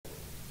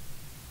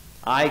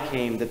I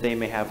came that they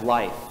may have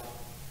life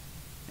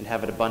and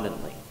have it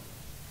abundantly.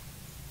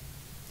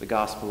 The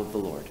gospel of the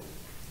Lord.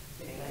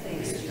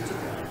 Thanks be to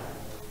God.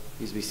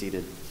 Please be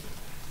seated.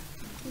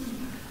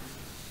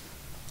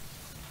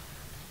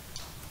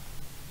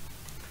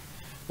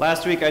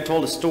 Last week I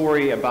told a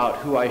story about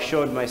who I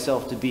showed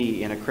myself to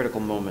be in a critical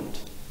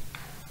moment.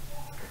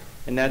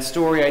 In that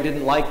story, I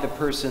didn't like the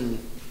person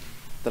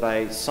that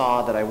I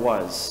saw that I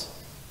was.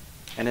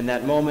 And in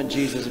that moment,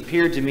 Jesus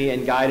appeared to me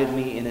and guided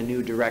me in a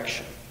new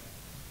direction.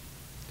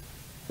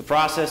 The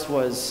process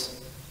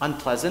was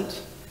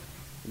unpleasant,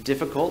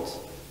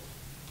 difficult,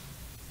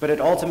 but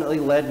it ultimately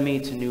led me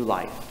to new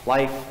life,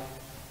 life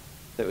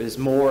that was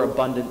more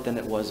abundant than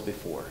it was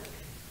before.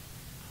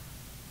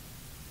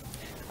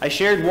 I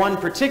shared one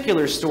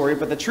particular story,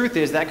 but the truth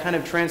is that kind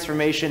of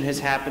transformation has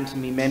happened to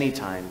me many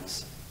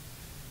times.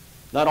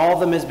 Not all of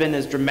them has been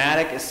as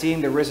dramatic as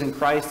seeing the risen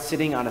Christ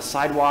sitting on a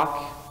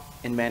sidewalk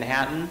in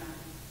Manhattan.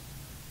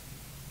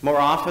 More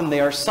often, they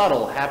are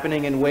subtle,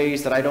 happening in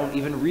ways that I don't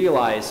even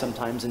realize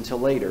sometimes until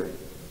later.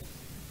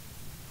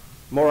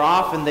 More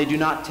often, they do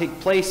not take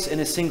place in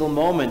a single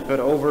moment, but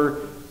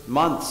over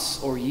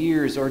months or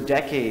years or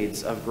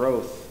decades of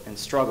growth and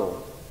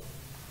struggle.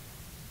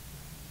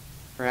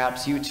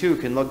 Perhaps you too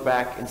can look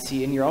back and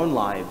see in your own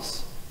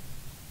lives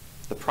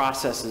the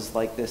processes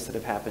like this that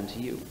have happened to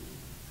you.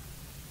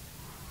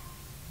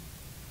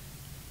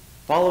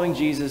 Following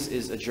Jesus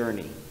is a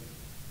journey.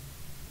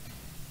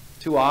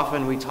 Too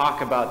often we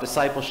talk about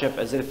discipleship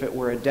as if it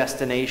were a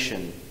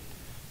destination,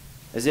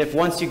 as if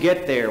once you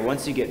get there,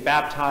 once you get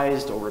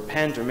baptized or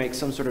repent or make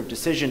some sort of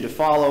decision to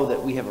follow,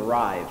 that we have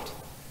arrived.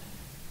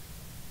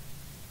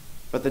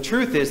 But the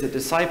truth is that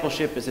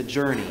discipleship is a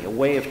journey, a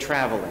way of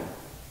traveling,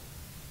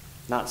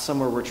 not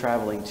somewhere we're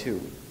traveling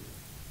to.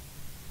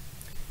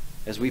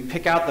 As we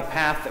pick out the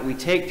path that we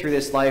take through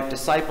this life,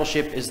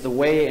 discipleship is the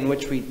way in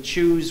which we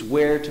choose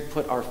where to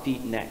put our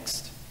feet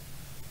next.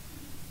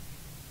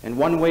 And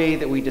one way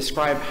that we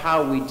describe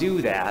how we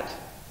do that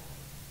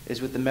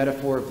is with the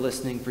metaphor of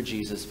listening for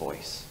Jesus'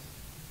 voice.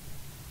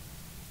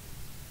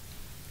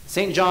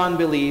 St. John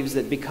believes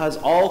that because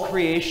all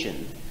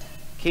creation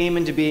came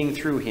into being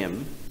through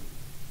him,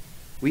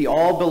 we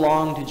all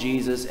belong to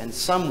Jesus, and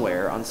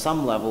somewhere, on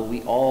some level,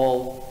 we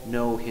all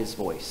know his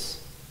voice.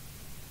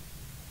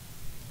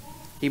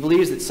 He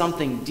believes that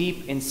something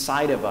deep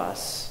inside of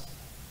us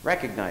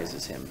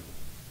recognizes him.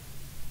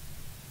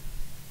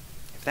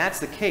 If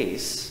that's the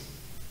case,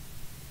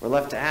 we're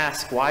left to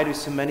ask, why do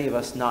so many of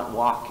us not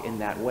walk in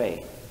that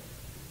way?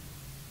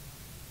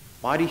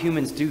 Why do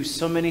humans do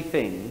so many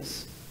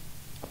things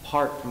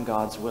apart from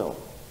God's will?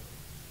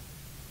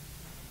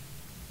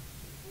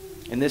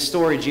 In this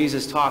story,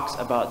 Jesus talks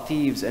about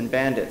thieves and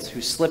bandits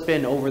who slip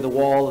in over the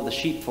wall of the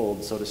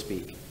sheepfold, so to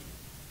speak.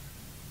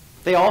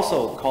 They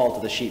also call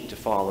to the sheep to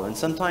follow, and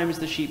sometimes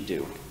the sheep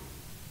do.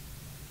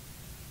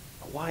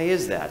 But why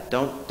is that?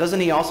 Doesn't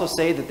he also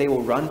say that they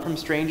will run from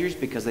strangers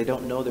because they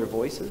don't know their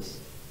voices?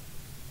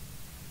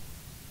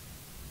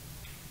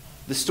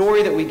 The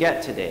story that we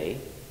get today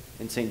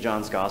in St.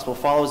 John's Gospel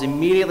follows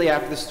immediately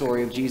after the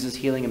story of Jesus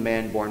healing a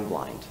man born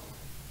blind.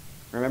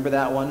 Remember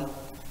that one?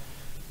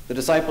 The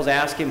disciples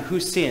ask him,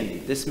 who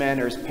sinned, this man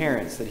or his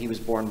parents, that he was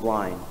born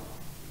blind?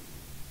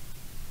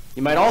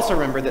 You might also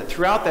remember that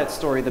throughout that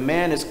story, the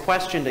man is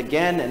questioned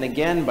again and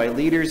again by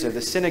leaders of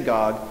the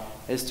synagogue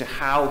as to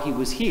how he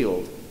was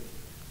healed.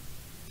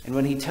 And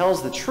when he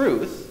tells the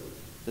truth,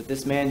 that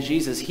this man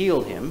Jesus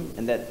healed him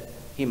and that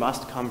he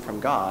must come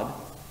from God,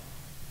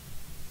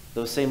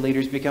 those same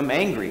leaders become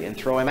angry and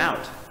throw him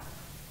out.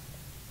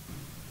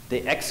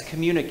 They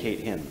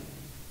excommunicate him.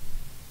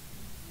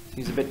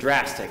 Seems a bit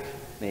drastic,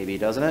 maybe,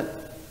 doesn't it?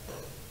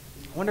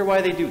 I wonder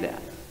why they do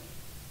that.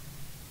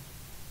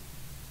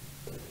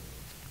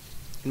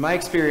 In my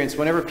experience,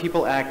 whenever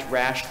people act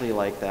rashly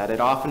like that, it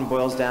often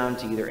boils down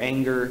to either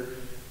anger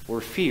or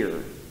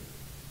fear.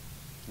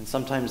 And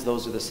sometimes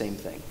those are the same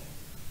thing.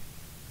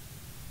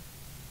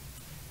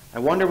 I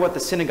wonder what the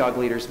synagogue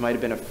leaders might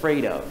have been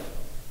afraid of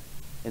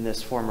in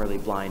this formerly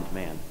blind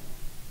man.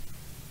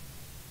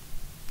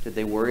 Did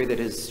they worry that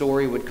his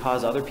story would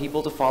cause other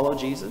people to follow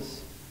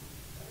Jesus?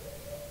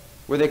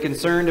 Were they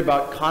concerned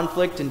about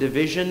conflict and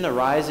division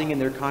arising in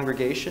their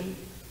congregation?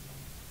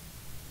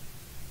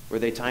 Were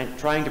they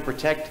trying to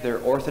protect their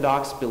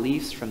orthodox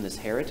beliefs from this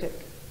heretic?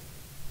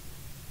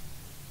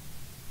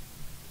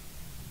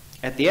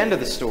 At the end of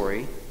the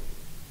story,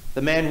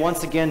 the man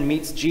once again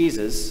meets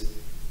Jesus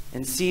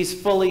and sees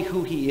fully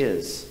who he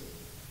is.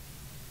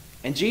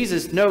 And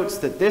Jesus notes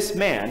that this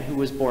man, who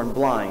was born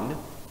blind,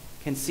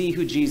 can see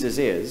who Jesus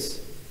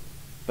is,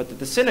 but that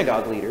the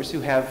synagogue leaders,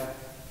 who have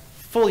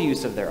full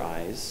use of their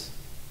eyes,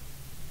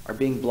 are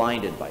being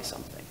blinded by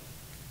something.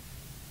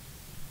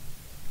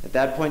 At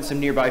that point, some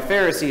nearby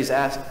Pharisees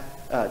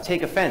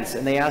take offense,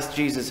 and they ask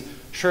Jesus,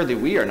 surely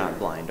we are not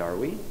blind, are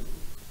we?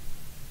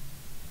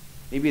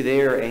 Maybe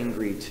they are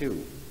angry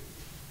too.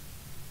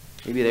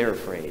 Maybe they're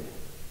afraid.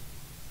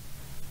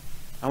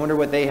 I wonder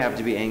what they have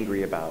to be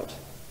angry about.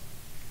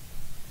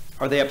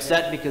 Are they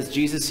upset because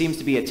Jesus seems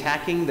to be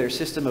attacking their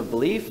system of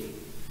belief?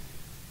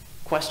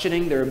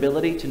 questioning their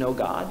ability to know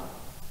God?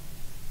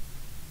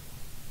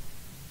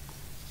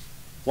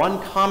 One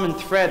common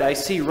thread I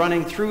see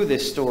running through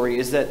this story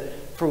is that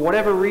for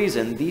whatever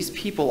reason, these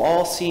people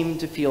all seem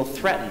to feel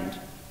threatened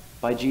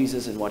by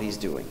Jesus and what he's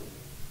doing.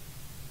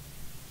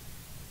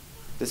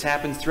 This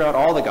happens throughout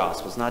all the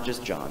Gospels, not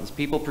just John's.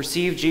 People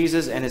perceive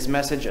Jesus and his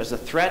message as a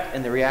threat,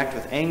 and they react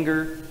with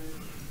anger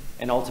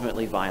and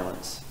ultimately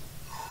violence.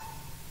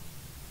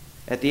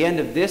 At the end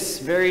of this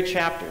very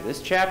chapter, the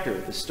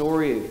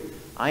story of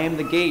I am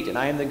the gate and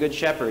I am the good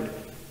shepherd,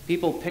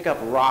 people pick up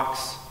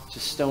rocks to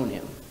stone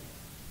him.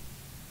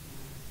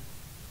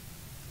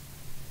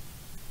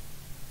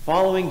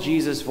 Following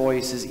Jesus'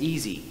 voice is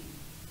easy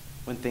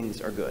when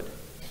things are good,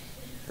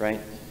 right?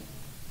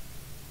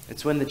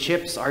 It's when the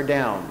chips are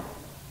down,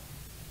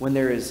 when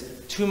there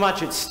is too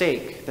much at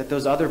stake, that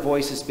those other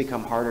voices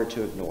become harder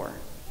to ignore.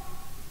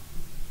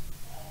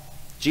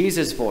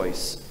 Jesus'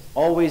 voice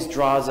always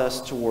draws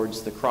us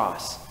towards the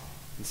cross.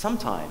 And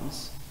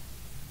sometimes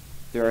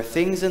there are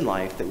things in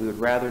life that we would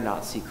rather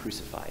not see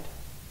crucified.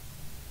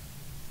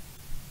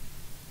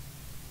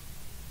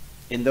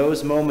 In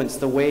those moments,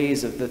 the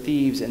ways of the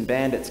thieves and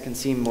bandits can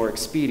seem more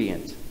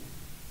expedient.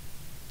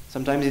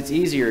 Sometimes it's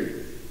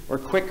easier or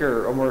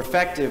quicker or more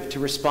effective to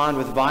respond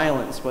with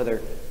violence, whether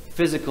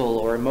physical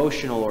or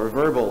emotional or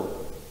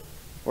verbal,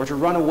 or to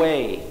run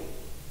away,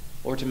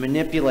 or to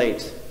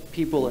manipulate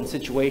people and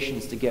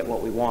situations to get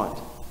what we want.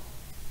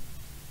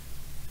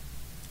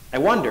 I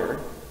wonder,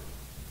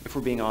 if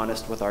we're being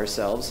honest with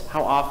ourselves,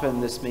 how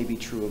often this may be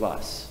true of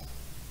us.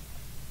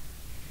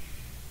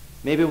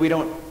 Maybe we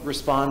don't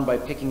respond by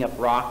picking up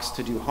rocks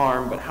to do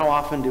harm, but how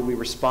often do we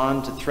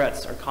respond to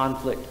threats or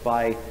conflict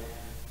by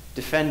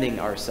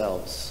defending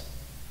ourselves?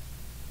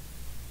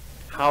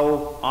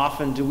 How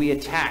often do we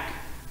attack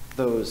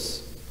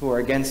those who are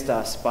against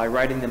us by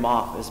writing them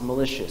off as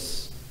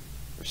malicious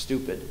or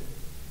stupid?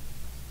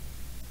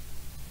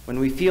 When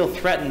we feel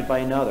threatened by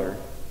another,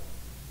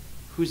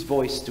 whose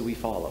voice do we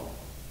follow?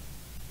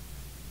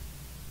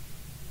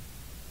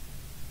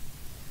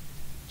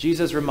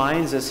 Jesus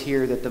reminds us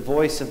here that the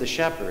voice of the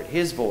shepherd,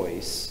 his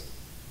voice,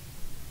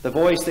 the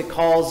voice that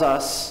calls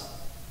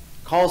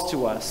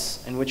to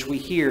us, and which we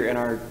hear in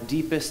our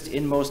deepest,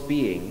 inmost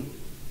being,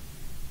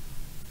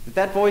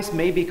 that voice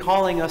may be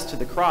calling us to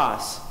the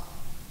cross,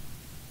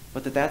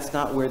 but that's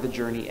not where the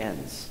journey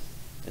ends,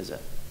 is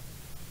it?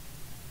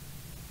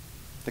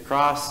 The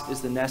cross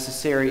is the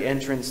necessary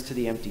entrance to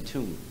the empty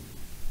tomb.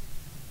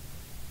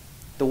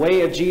 The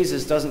way of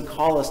Jesus doesn't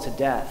call us to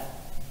death.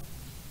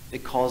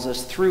 It calls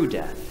us through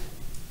death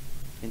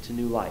into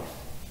new life.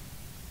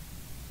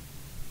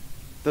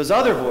 Those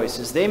other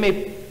voices, they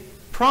may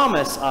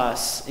promise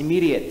us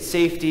immediate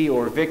safety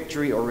or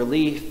victory or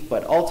relief,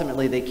 but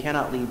ultimately they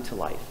cannot lead to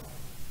life.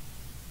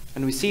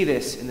 And we see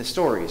this in the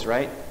stories,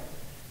 right?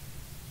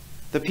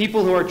 The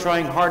people who are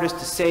trying hardest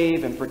to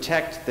save and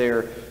protect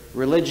their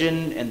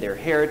religion and their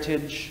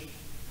heritage,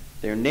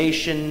 their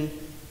nation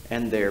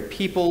and their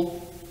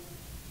people,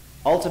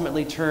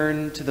 ultimately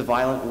turn to the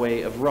violent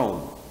way of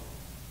Rome.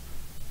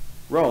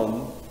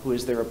 Rome, who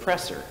is their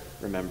oppressor,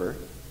 remember,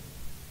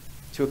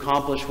 to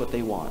accomplish what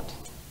they want.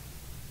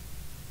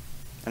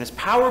 And as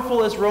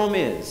powerful as Rome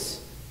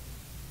is,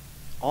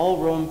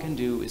 all Rome can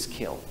do is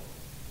kill.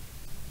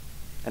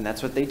 And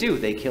that's what they do.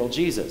 They kill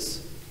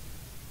Jesus.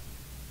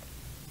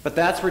 But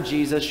that's where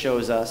Jesus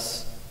shows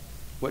us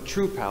what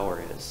true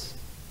power is.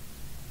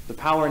 The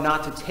power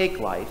not to take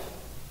life,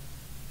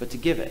 but to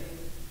give it.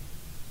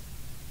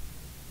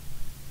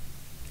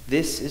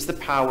 This is the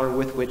power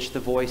with which the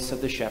voice of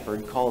the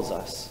shepherd calls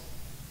us.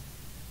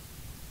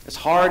 As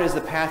hard as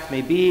the path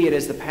may be, it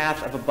is the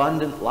path of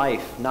abundant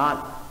life,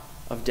 not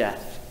of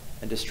death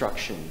and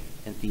destruction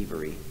and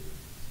thievery.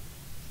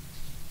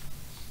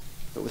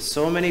 But with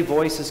so many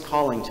voices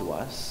calling to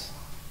us,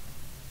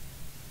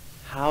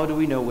 how do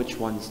we know which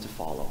ones to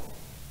follow?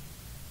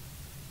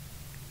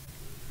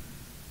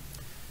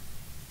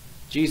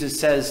 Jesus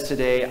says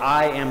today,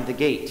 I am the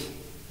gate.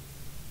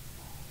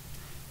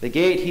 The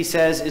gate, he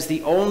says, is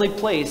the only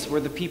place where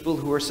the people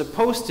who are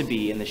supposed to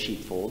be in the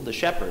sheepfold, the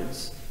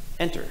shepherds,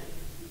 enter.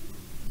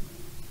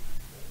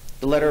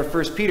 The letter of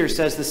 1 Peter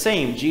says the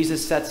same.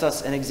 Jesus sets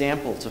us an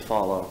example to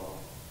follow.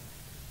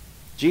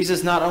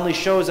 Jesus not only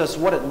shows us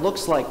what it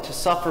looks like to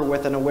suffer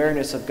with an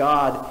awareness of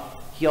God,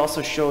 he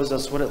also shows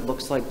us what it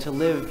looks like to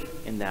live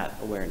in that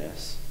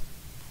awareness.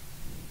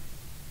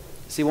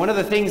 See, one of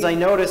the things I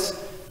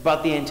notice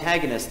about the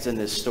antagonists in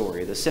this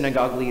story, the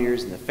synagogue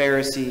leaders and the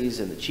Pharisees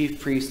and the chief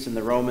priests and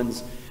the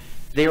Romans,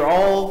 they're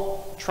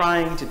all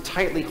trying to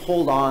tightly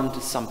hold on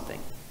to something,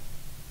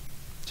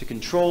 to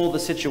control the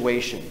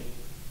situation.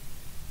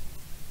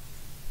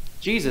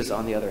 Jesus,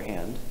 on the other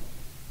hand,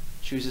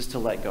 chooses to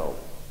let go.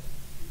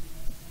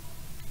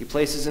 He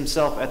places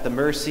himself at the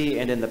mercy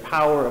and in the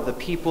power of the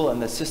people and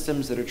the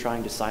systems that are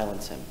trying to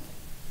silence him.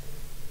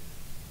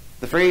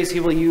 The phrase he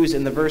will use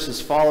in the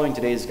verses following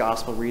today's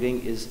gospel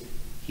reading is,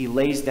 he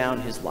lays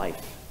down his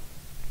life.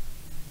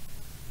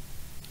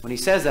 When he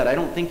says that, I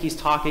don't think he's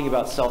talking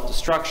about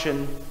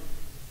self-destruction.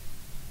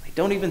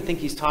 don't even think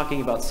he's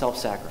talking about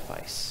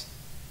self-sacrifice.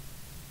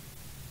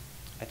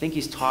 I think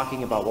he's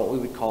talking about what we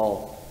would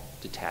call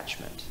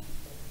detachment.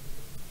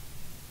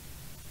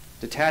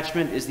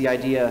 Detachment is the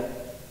idea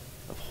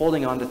of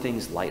holding on to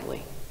things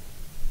lightly.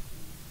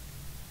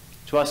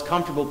 To us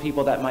comfortable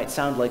people, that might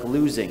sound like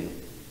losing,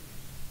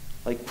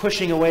 like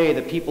pushing away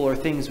the people or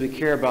things we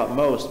care about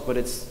most, but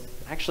it's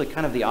actually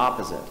kind of the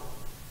opposite.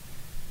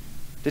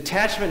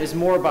 Detachment is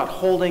more about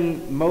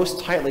holding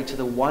most tightly to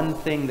the one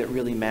thing that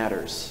really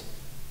matters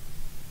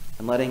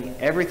and letting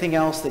everything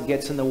else that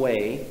gets in the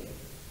way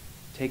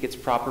take its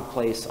proper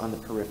place on the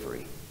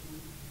periphery.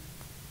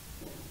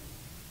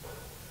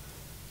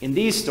 In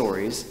these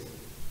stories,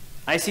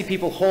 I see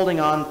people holding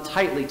on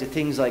tightly to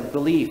things like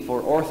belief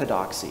or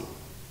orthodoxy,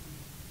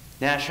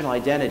 national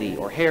identity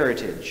or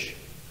heritage,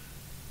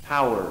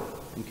 power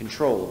and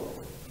control.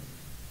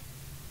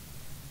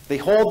 They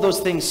hold those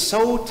things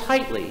so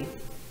tightly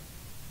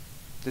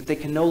that they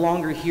can no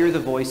longer hear the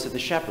voice of the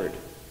shepherd.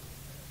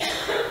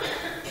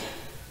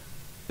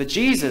 But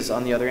Jesus,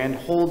 on the other hand,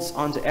 holds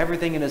on to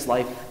everything in his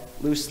life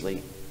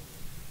loosely.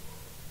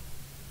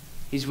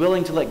 He's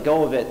willing to let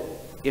go of it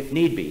if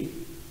need be.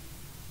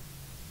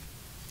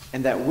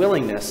 And that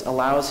willingness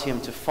allows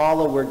him to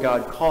follow where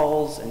God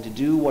calls and to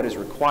do what is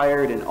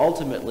required and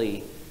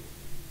ultimately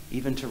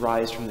even to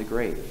rise from the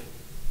grave.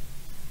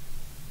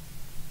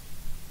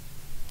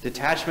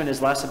 Detachment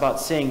is less about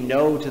saying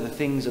no to the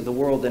things of the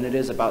world than it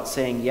is about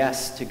saying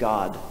yes to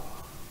God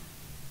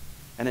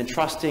and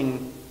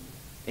entrusting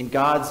in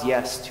God's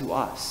yes to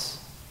us,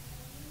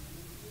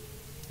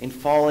 in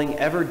falling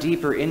ever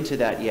deeper into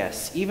that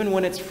yes, even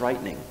when it's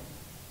frightening.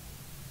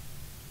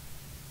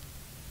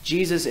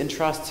 Jesus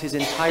entrusts his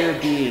entire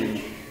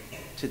being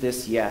to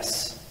this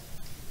yes,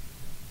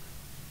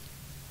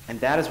 and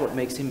that is what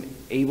makes him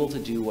able to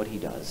do what he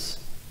does.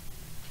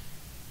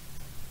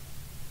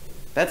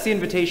 That's the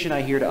invitation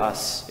I hear to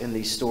us in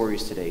these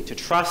stories today, to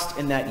trust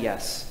in that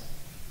yes,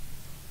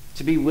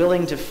 to be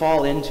willing to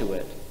fall into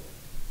it.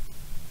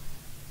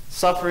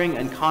 Suffering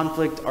and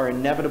conflict are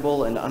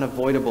inevitable and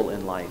unavoidable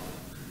in life.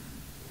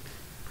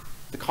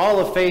 The call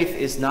of faith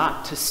is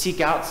not to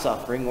seek out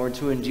suffering or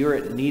to endure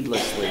it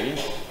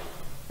needlessly,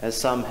 as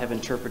some have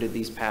interpreted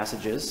these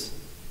passages,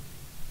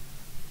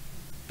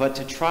 but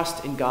to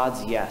trust in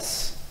God's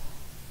yes,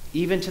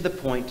 even to the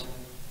point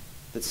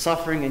that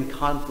suffering and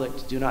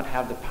conflict do not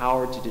have the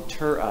power to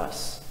deter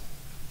us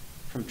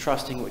from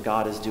trusting what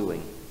God is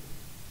doing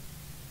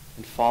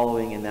and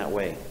following in that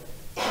way.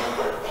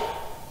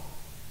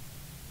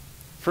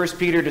 1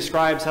 Peter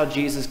describes how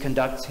Jesus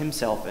conducts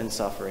himself in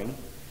suffering,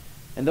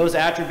 and those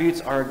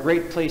attributes are a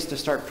great place to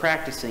start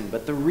practicing,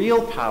 but the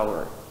real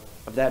power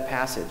of that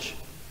passage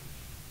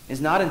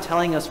is not in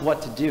telling us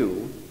what to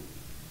do,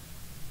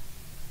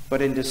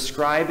 but in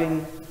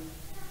describing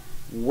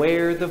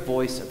where the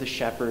voice of the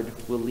shepherd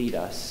will lead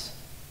us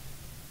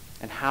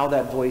and how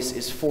that voice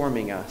is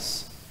forming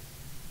us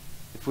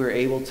if we're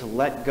able to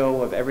let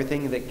go of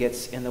everything that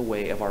gets in the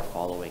way of our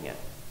following it.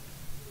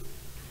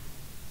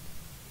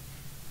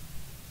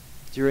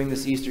 During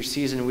this Easter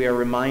season, we are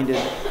reminded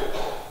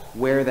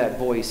where that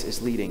voice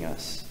is leading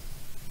us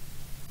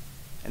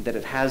and that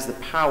it has the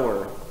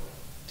power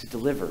to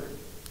deliver.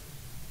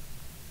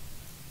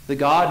 The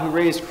God who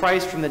raised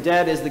Christ from the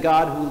dead is the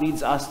God who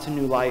leads us to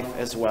new life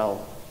as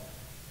well.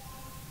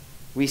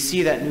 We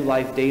see that new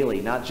life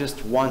daily, not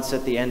just once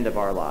at the end of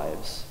our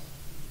lives.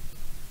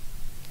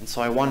 And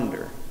so I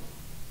wonder,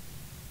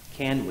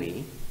 can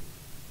we,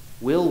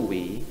 will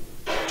we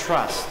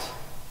trust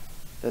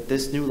that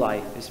this new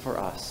life is for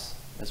us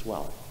as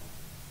well?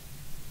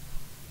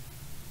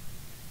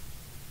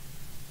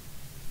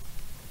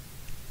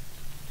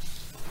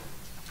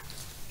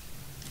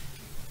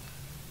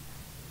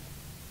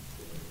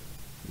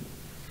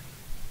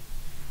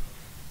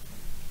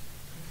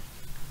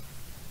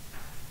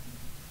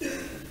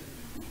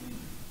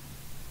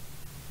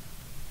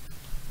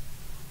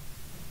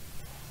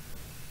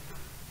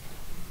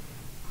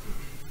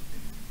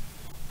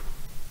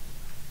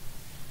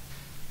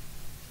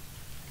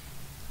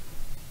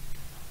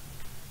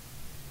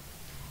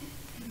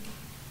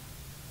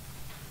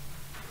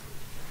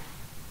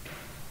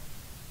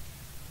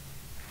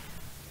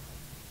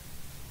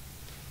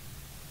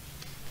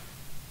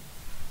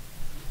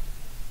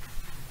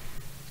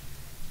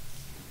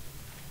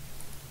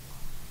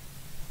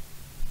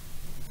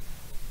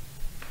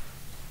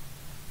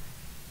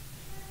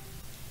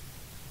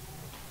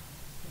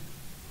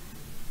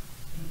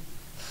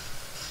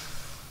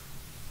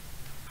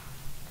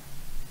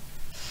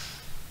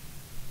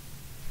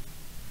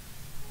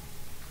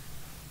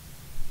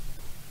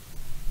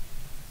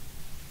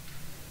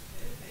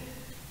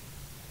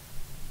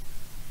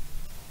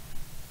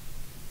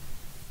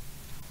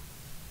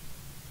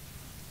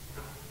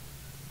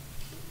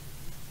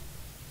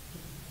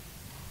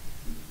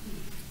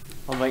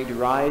 I'll invite you to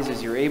rise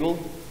as you're able,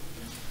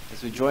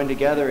 as we join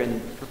together in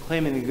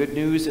proclaiming the good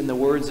news in the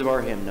words of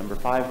our hymn, number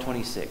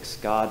 526,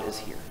 God is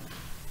Here.